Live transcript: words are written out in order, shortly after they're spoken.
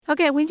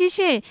Okay, when you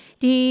say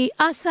the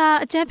ARSA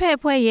အကြမ်းဖက်အ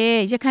ဖွဲ့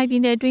ရဲ့ရ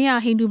ခိုင်ပြည်နယ်တွင်းက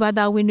ဟိန္ဒူဘာ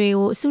သာဝင်တွေ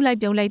ကိုအစု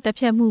လိုက်ပြုံလိုက်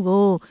တပ်ဖြတ်မှု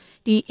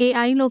ကိုဒီ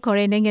AI လို့ခေါ်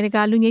တဲ့နိုင်ငံ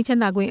တကာလူငင်းချမ်း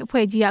သာခွင့်အ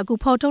ဖွဲ့ကြီးကအခု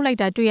ဖော်ထုတ်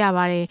လိုက်တာတွေ့ရပါ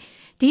တယ်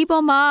။ဒီ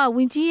ပေါ်မှာဝ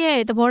င်ကြီး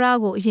ရဲ့သဘောထား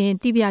ကိုအ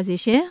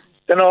ရင်သိပြစီရှင်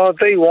။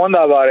ကျွန်တော်သိဝ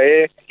မ်းသာပါတယ်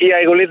။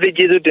 AI ကိုလ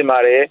ည်းသိကျေးဇူး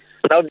တင်ပါတယ်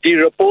။နောက်ဒီ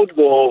report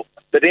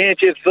ကိုသတင်း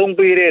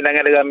အဖြစ်သုံးပေးတဲ့နိုင်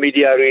ငံ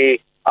တကာမီဒီယာတွေ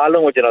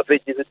အားလုံးကို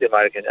ကျွန်တော်သိကျေးဇူး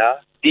တင်ပါတယ်ခင်ဗျာ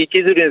။ဒီ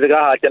ကျေးဇူးတင်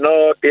စကားဟာ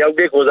ကျွန်တော်တယောက်တ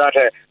ည်းကို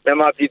စားတဲ့မြန်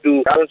မာပြည်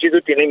သူ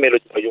အားလုံးကျေးဇူးတင်နေမယ်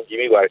လို့ကျွန်တော်ယုံကြည်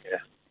မိပါတယ်ခင်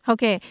ဗျာ။ဟုတ်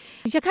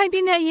ကဲ့ရ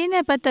ခိုင်ပြည်နယ်အရေး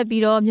နဲ့ပတ်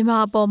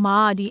သက်ပြီးတော့မြန်မာအပေါ်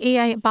မှာဒီ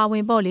AI အပါဝ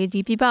င်ပေါ့လေ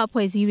ဒီပြပအ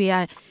ဖွဲ့အစည်းတွေ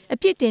ကအ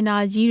ပြစ်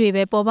တင်တာကြီးတွေ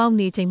ပဲပေါ်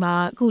ပေါက်နေချိန်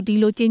မှာအခုဒီ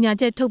လိုကြေညာ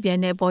ချက်ထုတ်ပြန်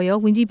တဲ့ပေါ်ရော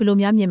ဝင်ကြီးဘယ်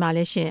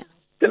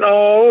လိုများမြင်ပါလဲရှင်ကျွန်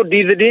တော်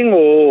ဒီသတ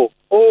င်းကို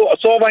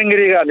အစောပိုင်း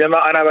ကလေး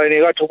ကမြန်မာအာဏာပိုင်တွေက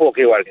ထုတ်ဖော်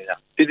ခဲ့ပါတယ်ခင်ဗျာ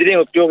ဒီသတ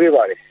င်းကိုပြော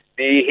ခဲ့ပါတယ်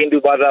ဒီဟိန္ဒူ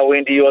ဘာသာ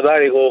ဝင်ဒီယော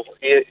သားတွေ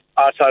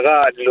ကိုအာဆာက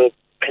ဒီ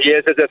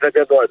လိုရဲစက်တော့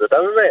ဒါ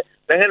ပေ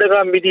မဲ့နိုင်ငံ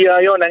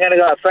တကာမီဒီယာရောနိုင်ငံတ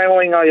ကာအဆိုင်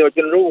ဝိုင်းကရော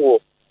ကျွန်တော်တို့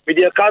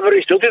media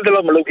coverage လုပ်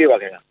တဲ့လို့မလုပ်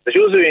ခဲ့ပါခင်ဗျာတ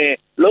ချို့ဆို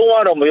ရင်လုံးဝ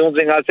တော့မယုံ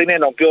စင်ကစိတ်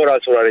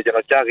နဲ့တော့ပြောတာဆိုတာတွေကျွန်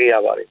တော်ကြားခဲ့ရ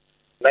ပါ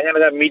တယ်နိုင်ငံ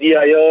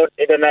တကာမီဒီယာရော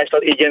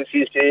international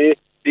agencies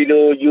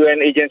တွေဒီလို UN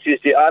agencies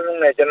တွေအားလုံး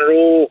နဲ့ကျွန်တော်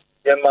တို့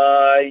မြန်မာ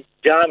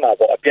ကြား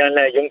မှာပေါ့အပြန်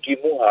အလှန်ယုံကြည်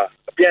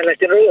မှုဟာအပြန်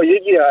အလှန်ကျွန်တော်တို့အရေး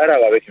ကြီးတာ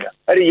အဲ့ဒါပါပဲခင်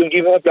ဗျာအဲ့ဒီ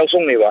ယုံကြည်မှုပျောက်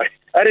ဆုံးနေပါ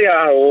တယ်အဲ့ဒီဟာ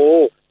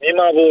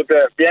ကိုမြန်မာဘုတ်အတွ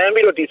က်ပြန်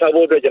ပြီးတော့တည်ဆောက်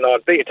ဖို့အတွက်ကျွန်တော်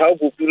သိအထောက်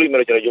အကူပြုလိမ့်မယ်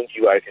လို့ကျွန်တော်ယုံကြ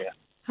ည်ပါတယ်ခင်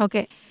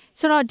ဗျာဟုတ်ကဲ့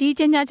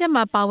ဆိုတော့ဒီကြေညာချက်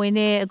မှာပါဝင်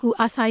တဲ့အခု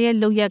အာဆာ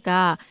ရဲ့လုပ်ရက်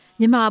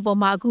ကမြန်မာအပေါ်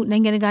မှာအခု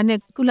နိုင်ငံတကာ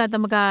နဲ့ကုလ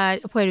သမဂ္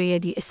ဂအဖွဲ့တွေရဲ့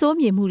ဒီ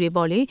အစိုးမြင်မှု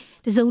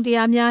တွေပေါ့လေတစုံတ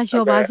ရာများ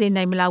လျှော့ပါစေ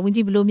နိုင်မလားဝင်ကြ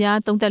ည့်ဘယ်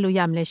လိုများသုံးသပ်လို့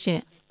ရမလဲရှ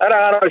င့်အဲ့ဒါ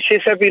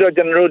ကတော့ရှေ့ဆက်ပြီးတော့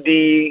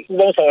ကျွန်တော်တို့ဒီဥ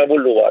ပဒေဆောင်ရွက်ဖို့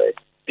လိုပါတယ်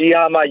ဒီ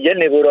ဟာမှာရက်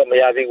နေဖို့တော့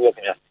မရသေးဘူး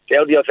ခင်ဗျာ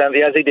တယောက်တယောက်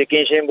ဆန်တရားစိတ်တွေ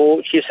ကင်းရှ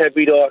င်းဖို့ရှေ့ဆက်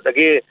ပြီးတော့တက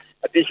ယ်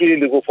အသိရှိ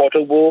တဲ့လူကိုဖော်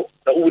ထုတ်ဖို့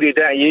ဥပဒေ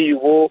တန်းအရေးယူ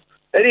ဖို့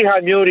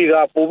အဲ့ဒီဟာမျိုးတွေက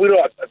ပို့ပြီး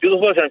တော့အပြု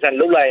သဘောဆန်ဆန်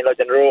လုပ်လိုက်ရင်တော့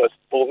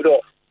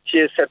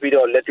ကျွန်တော်တို့ပို့ပြီးတော့ရှေ့ဆက်ပြီး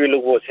တော့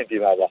လက်တွေ့လုပ်ဖို့အဆင်ပြေ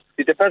ပါပါ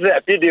ဒီတစ်ဖက်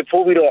အပြစ်တွေ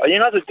ပို့ပြီးတော့အရင်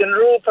ကဆို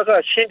ကျွန်တော်တို့ဘက်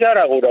ကရှင်းပြ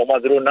တာ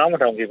ကိုတော့မှသူတို့နား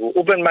မထောင်ခဲ့ဘူး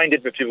open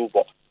minded ဖြစ်ဖို့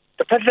ပေါ့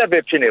တစ်ဖက်ပဲ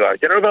ဖြစ်နေပါ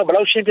ကျွန်တော်တို့က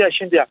ဘယ်လောက်ရှ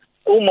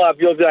င်းပြဥမာ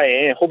ပြောပြ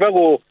ရင်ဟို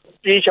ဘက်ကို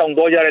ပြေးချောင်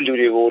တော့ကြ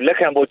တဲ့လူတွေကိုလက်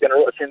ခံဖို့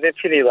ကျွန်တော်တို့အဆင်သ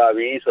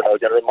င့်ဖြစ်နေပါပြီ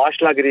ဆိုတော့ကျွန်တော်တို့ March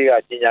လကလေးက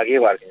ကြီးညာ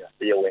ခဲ့ပါတယ်ခင်ဗျာ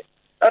တရား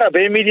ဝင်အဲ့ဒါ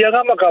ဘယ်မီဒီယာက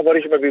မှ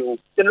coverage မပေး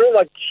ဘူးကျွန်တော်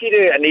တို့ကရှိ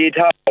တဲ့အနေ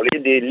အထားပေါ့လေ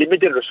ဒီ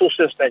limited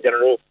resources နဲ့ကျွန်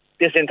တော်တို့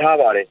ပြင်ဆင်ထား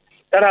ပါ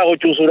တယ်အဲ့ဒါ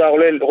ကိုကြိုဆိုတာ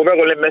ကိုလည်းဟို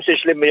ဘက်ကလည်း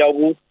message လေးမ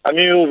ရောက်ဘူး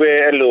အမျိုးပဲ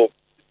အဲ့လို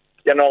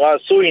ကျွန်တော်က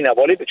စိုး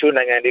ရင်ဗောလေတချို့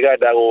နိုင်ငံတွေ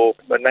ကဒါကို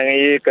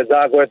နိုင်ငံရေး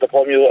ကစားကွက်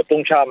သဘောမျိုးအ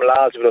သုံးချ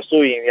မလား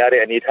ဆိုတော့စိုးရင်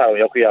ရတဲ့အနေအထားကို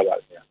ရောက်ခဲ့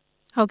ရပါတယ်ခင်ဗျာ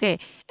ဟုတ်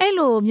ကဲ့အဲ့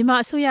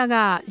လိုမြန်မာအစိုးရက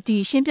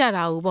ဒီရှ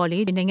င်းပြတာကိုပေါ့လေ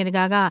ဒီနိုင်ငံတ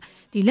ကာ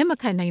ကဒီလက်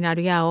မခံနိုင်တာ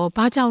တွေက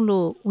ရောဘာကြောင့်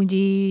လို့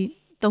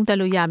ဝင်ကြီးသုံးသပ်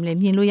လို့ရမလဲ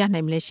မြင်လို့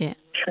ရနိုင်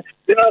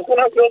မလဲရှင်ကျွန်တော်ခု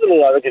နပြောသ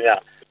လိုပါပဲခင်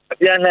ဗျာအ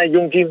ပြန်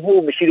အလှန်ယုံကြည်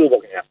မှုမ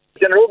ရှိလို့ပေါ့ခင်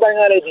ဗျာကျွန်တော်တို့ဘက်က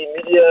လည်းဒီ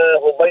မီဒီယာ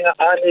ဟိုဘက်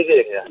ကအားနေ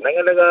ခဲ့ခင်ဗျာနိုင်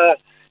ငံ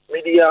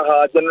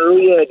တကာမီဒီယာဟာကျွန်တော်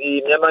တို့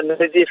ရဲ့ဒီမြန်မာ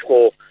narrative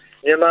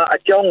ကိုမြန်မာအ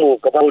ကြောင်းကို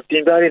ကမ္ဘာကို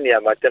တင်ပြတဲ့နေရာ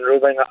မှာကျွန်တော်တို့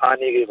ဘက်က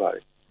အားနေခဲ့ပါ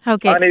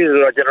တယ်ဟုတ်ကဲ့အားနေဆို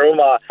တော့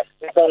ကျွန်တော်တို့မှာ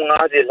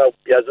50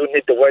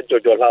လောက်ပြစုနှစ်တ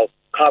ဝက်ကျော်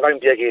လောက်ခါပို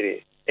င်းပြခဲ့တယ်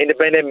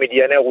independent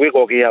media နဲ့ဝေး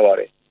ခေါ်ခဲ့ရပါ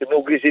တယ်ဒီမို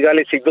ကရေစီက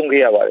လည်းစိတ်သုံး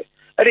ခဲ့ရပါ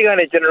တယ်အဲ့ဒီ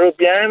ကနေကျွန်တော်တို့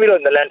ပြန်ပြီးတော့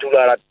နလန်ထူ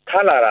လာတာ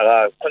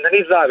ထားလာတာက9နှ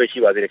စ်စပဲရှိ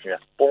ပါသေးတယ်ခင်ဗျာ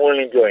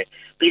ပုံမှန်လင်းပြောရင်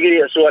ပြီး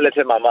ခဲ့တဲ့အစိုးရလက်ထ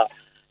က်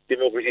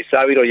မှာမှဒီမို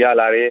ကရေစီစားပြီးတော့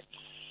ရလာတယ်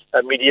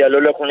မီဒီယာ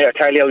လောလောခွင့်လေး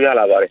အထိုက်လျောက်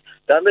ရလာပါတယ်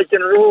ဒါပေမဲ့ကျွ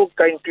န်တော်တို့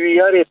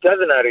ကင်တူရ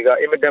တဲ့ပြဿနာတွေက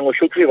အင်မတန်ကို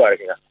ရှုပ်ထွေးပါတယ်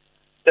ခင်ဗျာ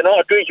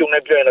ကျွန်တော်အတွေ့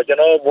အကြုံနဲ့ပြောရင်တော့ကျွန်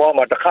တော်ဘဝ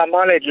မှာတစ်ခါမှ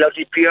လည်းဒီ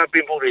လောက်ထိဖိအား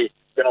ပေးမှု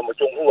တွေကျွန်တော်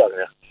မကြုံဘူးပါ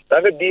ခင်ဗျာဒါ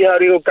ပေ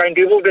မဲ့ဒီဟာတွေကိုကင်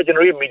တူဖို့အတွက်ကျွန်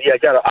တော်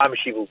ရဲ့မီဒီယာကြတော့အား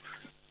မရှိ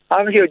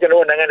ဘူးအားမရှိတော့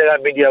ကျွန်တော်နိုင်ငံ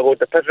တကာမီဒီယာကို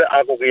တစ်ဖက်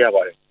အားကိုးခဲ့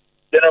ရပါတယ်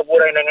ကျွန်တော်ကိုယ်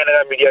တိုင်နိုင်ငံ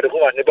တကာမီဒီယာတခု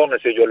မှနှစ်ပေါင်း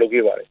20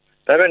ကျော်လုပ်ခဲ့ပါ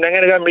တယ်ဒါပေမဲ့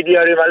နိုင်ငံတကာမီဒီ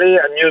ယာတွေမှာလည်း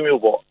အမျိုး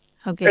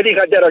မျိုးပေါ့အဲ့ဒီ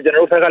ခါကျတော့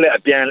ကျွန်တော်တို့ဘက်ကလ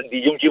ည်းအပြန်ဒီ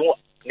ယုံကြည်မှု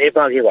နေ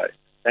ပါခဲ့ပါတယ်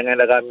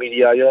နိုင်ငံတကာမီဒီ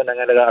ယာရောနိုင်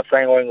ငံတကာအ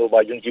ဆိုင်ဝိုင်းကိုပါ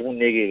ယုံကြည်မှု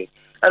နေခဲ့တယ်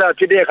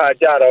အဲ့ဒါဖြစ်တဲ့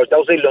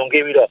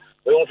အခါကျတော့ကြောက်စိတ်လွန်ခဲ့ပြီးတော့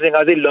ဘုံစင်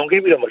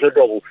ကားစိတ်လွန်ခဲ့ပြီးတော့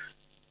မလွတ်တော့ဘူး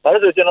ဘာ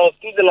လို့ဆိုကျွန်တော်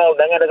ဒီ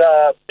လောက်နိုင်ငံတကာ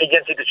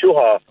agency တချို့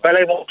ဟာ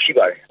ပယ်လိုက်မှုရှိပါ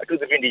တယ်အ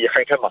ထူးသဖြင့်ဒီရ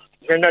ခိုင်ထက်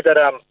မှာနိုင်ငံ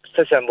တကာဆ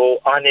က်ဆံဖို့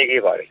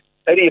အားနေခဲ့ပါ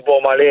တယ်အဲ့ဒီ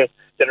အပေါ်မှာလည်း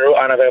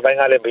ကျွန်တော်တို့အာဏာပိုင်ပိုင်း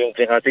ကလည်းဘုံ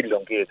စင်ကားစိတ်လွ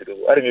န်ခဲ့တယ်သူတို့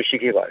အဲ့လိုမျိုးရှိ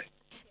ခဲ့ပါတယ်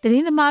သတ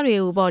င်းသမားတွေ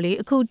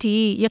ကိုပေါ့လေအခုထိ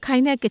ရခို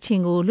င်နဲ့ကချ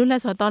င်ကိုလွတ်လပ်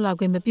စွာတောက်လာ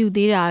ခွင့်မ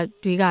ပြုသေးတာ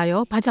တွေက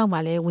ရောဘာကြောင့်ပါ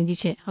လဲ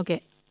ဝင်ကြီးချင်းဟုတ်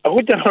ကဲ့အခု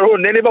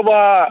ကျွန်တော်တို့နည်းနည်းပါး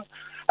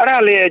ပါးအဲ့ဒါ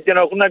လေ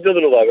ကျွန်တော်ခုနပြော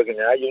သလိုပါပဲ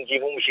ခင်ဗျာ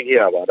ယုံကြည်မှုမရှိ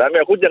ခဲ့ရပါဒါပေ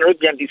မဲ့အခု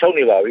ကျွန်တော်တို့ပြန်တည်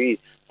ဆောက်နေပါပြီ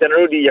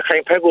ကျွန်တော်တို့ဒီရ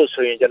ခိုင်ဖက်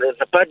ကိုဆိုရင်ကျွန်တော်တို့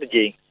နှစ်ပတ်တစ်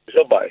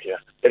ကြိမ်လွတ်ပါခင်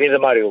ဗျာသတင်း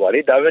သမားတွေကိုပါလေ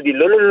ဒါပေ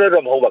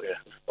မဲ့ဒီလွတ်တော့မဟုတ်ပါခင်ဗျာ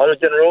ဘာလို့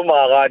ကျွန်တော်တို့မှာ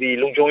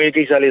ကဒီလုံခြုံ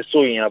ရေးကိစ္စ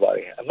လေးစိုးရင်ရပါတ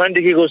ယ်အမှန်တ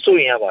ကယ်ကိုစိုး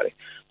ရင်ရပါ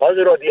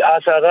တယ်ဘာလို့ဆိုတော့ဒီအာ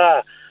ဆာ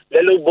ကလ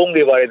က်လုံးပုံး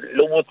တွေပါတယ်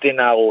လုံးဝတင်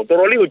တာ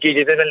ကိုတော်တော်လေး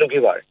ကိုကြည်ကြည်တဲ့လုပ်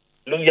ခဲ့ပါတယ်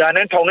လူ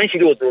ရနဲ့ထောင်နဲ့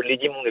ရှိလို့သူတို့လေ့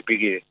ကျင့်မှု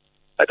တွေပြီးခဲ့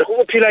တယ်အဲတခု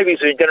ခုဖြစ်လိုက်ပြီ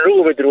ဆိုရင်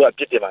ကျွန်တော်တို့ကိုပဲသူတို့ကအ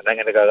ပြစ်တင်ပါနိုင်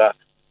ငံတကာက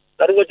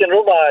ဒါတော့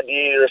ကျွန်တော်တို့မှာဒီ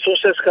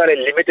resources ကလ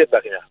ည်း limited ပါ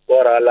ခင်ဗျာ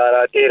ပေါ်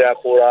လာတေရာ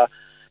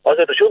ခိုရာအဲ့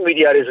ဒါတချို့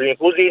media တွေဆို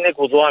ရင်ကိုယ်စီ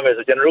နဲ့ကိုယ်သွား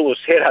မယ်ဆိုကျွန်တော်တို့ကို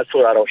ဆဲတာ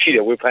ဆိုတာတော့ရှိ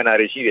တယ်ဝေဖန်တာ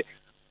တွေရှိ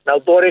တယ်နော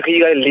က်တော့ခရီး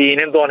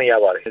ကလေနဲ့သွားနေ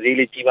ရပါတယ်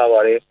ဈေးလေးကြီးပါပါ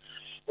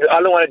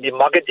တယ်အားလုံးကဒီ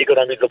market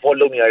economy ကို follow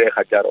လုပ်နေရတဲ့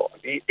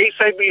အခါကျတော့ဒီ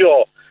excite ပြီး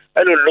တော့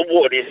အဲ့လိုလုံး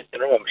ဖို့အရင်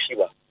ကျွန်တော်မှမ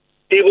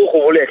ရှိပါတေးဖို့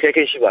ခေါ်ဖို့လည်းအခက်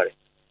အခဲရှိပါတယ်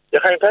ရ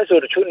ခိုင်ဖက်ဆို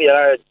တချို့နေရာ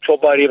ချော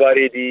ပါတွေပါ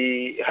တွေဒီ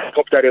ဟယ်လီ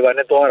ကော်ပတာတွေပါ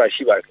နဲ့တော့ရ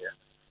ရှိပါတယ်ခင်ဗျာ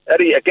အဲ့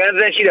ဒီအကန့်အ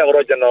သတ်ရှိတာက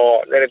တော့ကျွန်တော်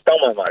လည်းတော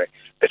င်းပန်ပါတယ်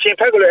ကချင်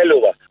ဖက်ကလည်းအဲ့လို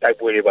ပါတိုက်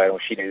ပွဲတွေပါ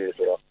တော့ရှိနေတယ်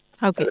ဆိုတော့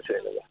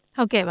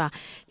ဟုတ်ကဲ့ပါ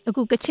အ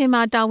ခုကချင်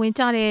မှာတာဝန်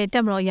ကျတဲ့တ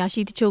ပ်မတော်အရာ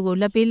ရှိတချို့ကို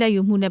လက်ပေးလက်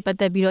ယူမှုနဲ့ပတ်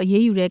သက်ပြီးတော့အ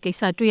ရေးယူတဲ့ကိစ္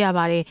စတွေ့ရ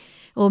ပါတယ်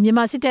မြန်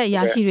မာစစ်တပ်အ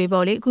ရာရှိတွေ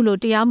ပေါ့လေအခုလို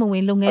တရားမဝ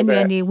င်လုပ်ငန်းတွေ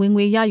ကနေဝင်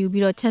ငွေရယူ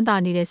ပြီးတော့ချမ်းသာ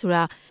နေတယ်ဆို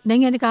တာနို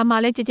င်ငံတကာမှာ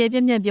လည်းကြဲကြဲပြ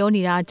န့်ပြန့်ပြော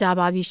နေတာကြား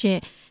ပါပြီရှင်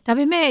ဒါ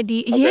ပေမဲ့ဒီ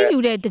အရေးယူ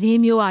တဲ့သတ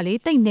င်းမျိုးကလေ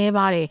တိတ်နေ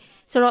ပါတယ်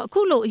ဆိုတော့အ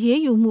ခုလိုအရေး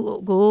ယူမှု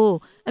ကို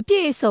အပြ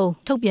ည့်အစုံ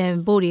ထုတ်ပြန်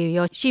ဖို့တွေ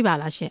ရောရှိပါ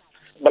လားရှင်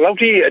ဘယ်လောက်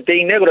ထိအတိ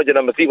မ်နဲ့ကတော့ကျွန်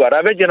တော်မသိပါဒါ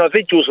ပေမဲ့ကျွန်တော်သိ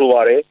ကြိုးဆို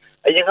ပါတယ်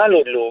အရင်က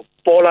လို့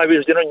ပေါ်လာပြီ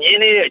ဆိုကျွန်တော်ညင်း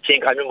နေတဲ့အချိန်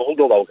ခါမျိုးမဟုတ်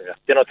တော့ပါဘူးခင်ဗျာ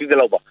ကျွန်တော်သိသ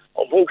လောက်ပါ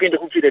ဘိုးကင်းတ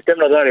စ်ခုဖြစ်တဲ့တက်မ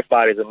တော်တွေ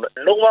ပါတယ်ဆို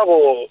လုံးဝ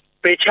ကို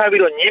ပေချ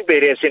ပြီးတော့ညင်းပေ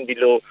တဲ့အဆင့်ဒီ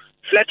လို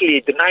flatly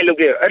deny လုပ်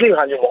တဲ့အဲ့ဒီ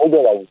ဟာမျိုးမဟုတ်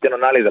တော့ပါဘူးကျွန်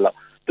တော်နားလေသလောက်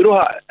သူတို့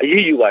ဟာအ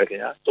ရေးယူပါတယ်ခင်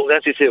ဗျာစုံစ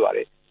မ်းစစ်ဆေးပါတ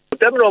ယ်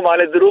တက်မတော်မှာ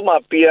လည်းသူတို့မှာ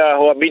PR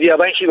မီဒီယာ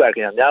ပိုင်းရှိပါတယ်ခ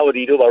င်ဗျာများဝ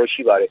တီတို့ဘာလို့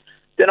ရှိပါတယ်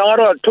ကျွန်တော်က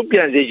တော့ထုတ်ပြ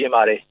န်စေချင်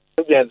ပါတယ်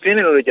ထုတ်ပြန်သင်း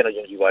နေလို့ကျွန်တော်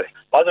ယုံကြည်ပါတယ်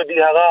ဘာလို့ဒီ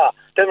ဟာက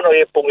တက်မတော်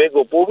ရဲ့ပုံလေး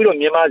ကိုပို့ပြီးတော့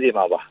မြင်မစေ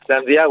မှာပါစံ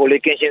တရားကိုလ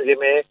ည်းကင်းရှင်းစေ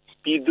မယ်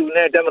ပြည်သူ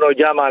နဲ့တက်မတော်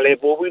ကြားမှာလည်း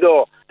ပို့ပြီး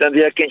တော့စံတ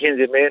ရားကင်းရှင်း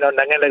စေမယ်တော့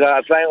နိုင်ငံတကာ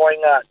အဆိုင်ဝို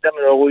င်းကတက်မ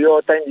တော်ကိုရော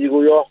တိုင်းပြည်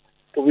ကိုရော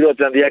ပို့ပြီးတော့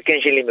စံတရားက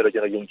င်းရှင်းလိမ့်မယ်လို့ကျွ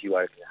န်တော်ယုံကြည်ပါ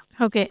တယ်ခင်ဗျာ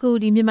ဟုတ်ကဲ့အခု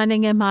ဒီမြန်မာနို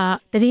င်ငံမှာ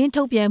သတင်း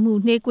ထုတ်ပြန်မှု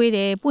နှေးကွေးတ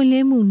ယ်ပွင့်လ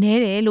င်းမှုန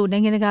ည်းတယ်လို့နို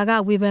င်ငံတကာက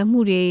ဝေဖန်မှု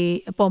တွေ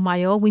အပေါ်မှာ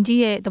ရောဝန်ကြီး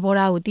ရဲ့သဘော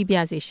ထားကိုသိပြ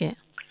စေရှင်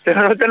ကျွန်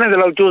တော်တက်တဲ့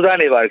လောက်စူးစမ်း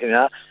နေပါတယ်ခင်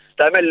ဗျာ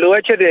ဒါပေမဲ့လိုအ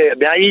ပ်ချက်တွေအ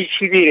များကြီး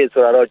ရှိသေးတယ်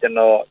ဆိုတာတော့ကျွန်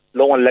တော်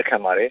လုံးဝလက်ခံ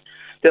ပါတယ်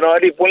ကျွန်တော်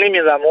အဲ့ဒီပွင့်လင်းမြ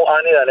င်သာမှု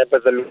အားနေတာလည်းပ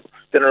တ်သက်လို့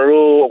ကျွန်တော်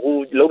တို့အခု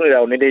လုပ်နေတာ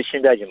ကိုနည်းနည်းရှ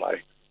င်းပြချင်ပါတ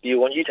ယ်ဒီ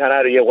ဝန်ကြီးဌာန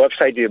တွေရဲ့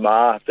website တွေမှာ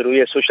သူတို့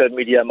ရဲ့ social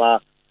media မှာ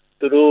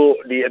သူတို့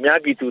ဒီအများ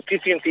ပြည်သူသိ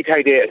သိထို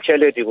က်တဲ့အချက်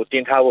လက်တွေကိုတ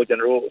င်ထားဖို့ကျွ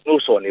န်တော်တို့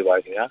နှိုးဆော်နေပါတ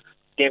ယ်ခင်ဗျာ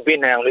တင်ပေး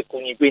နိုင်အောင်လည်းကူ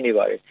ညီပေးနေ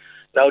ပါတယ်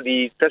နောက်ဒီ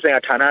သက်ဆိုင်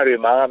ရာဌာနတွေ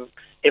မှာ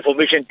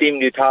information team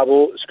တွေထား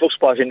ဖို့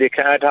spokesperson တွေခ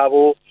န့်ထား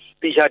ဖို့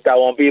တိကျတာ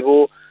ဝန်ပေး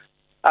ဖို့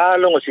အား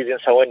လုံးအစီအစ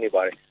ဉ်ဆောင်ရွက်နေ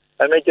ပါတယ်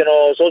ဒါပေမဲ့ကျွန်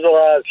တော်စိုးစောက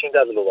ရှင်းပြ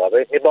သလိုပါပဲ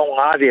နှစ်ပေါင်း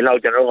90လော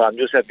က်ကျွန်တော်တို့က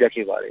မျိုးဆက်ပြတ်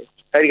ခဲ့ပါတယ်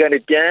အဲဒီကနေ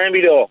ပြန်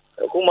ပြီးတော့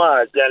အခုမှ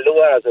ပြန်လုပ်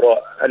ရတာဆိုတော့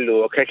အဲ့လို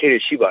အခက်အခဲတွေ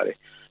ရှိပါတယ်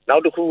နော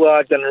က်တစ်ခုက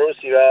ကျွန်တော်တို့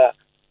စီက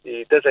ဒီ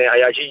သက်ဆိုင်ရာ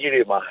အရာရှိကြီး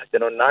တွေမှာကျွ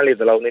န်တော်နားလေ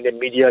သလောက်နေတဲ့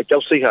မီဒီယာကြော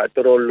က်စိတ်ဟာ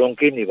တော်တော်လွန်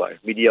ကင်းနေပါတယ်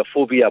မီဒီယာ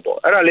ဖိုဘီယာပေါ့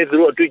အဲ့ဒါလေသူ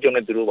တို့အတွေ့အကြုံ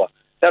နဲ့သူတို့ပါ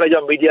အဲ့ဒါကြော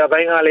င့်မီဒီယာဘို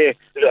င်းကလည်း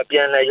အပြ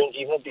န်အလှန်ယုံကြ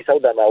ည်မှုတိစော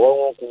က်တာမှာဝုန်း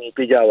ဝုန်းကူညီ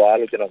ပေးကြပါ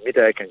လို့ကျွန်တော်မေတ္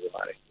တာရက်ခံချင်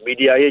ပါတယ်မီ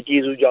ဒီယာရဲ့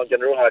ကြီးစုကြောင့်ကျွ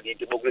န်တော်တို့ဟာဒီ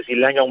ဒီမိုကရေစီ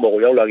လမ်းကြောင်းပေါ်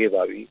ကိုရောက်လာခဲ့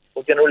ပါပြီ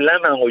ကျွန်တော်လ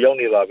မ်းမှန်ကိုရောက်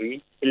နေပါပြီ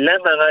လ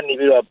မ်းမှန်ကနေ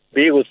ပြီးတော့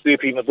ဘေးကိုဆွေး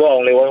ပြီးမသွားအော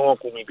င်လေဝုန်းဝုန်း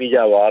ကူညီပေးကြ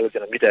ပါလို့ကျွ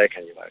န်တော်မေတ္တာရက်ခံ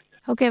ချင်ပါတယ်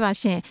ဟုတ်ကဲ့ပါ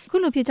ရှင်အခု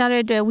လိုဖြစ်ကြ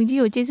တဲ့အတွက်ဝန်ကြီး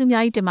ကိုကျေးဇူးအ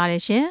များကြီးတင်ပါတ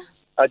ယ်ရှင်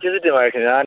ကျေးဇူးတင်ပါတယ်ခင်ဗျာ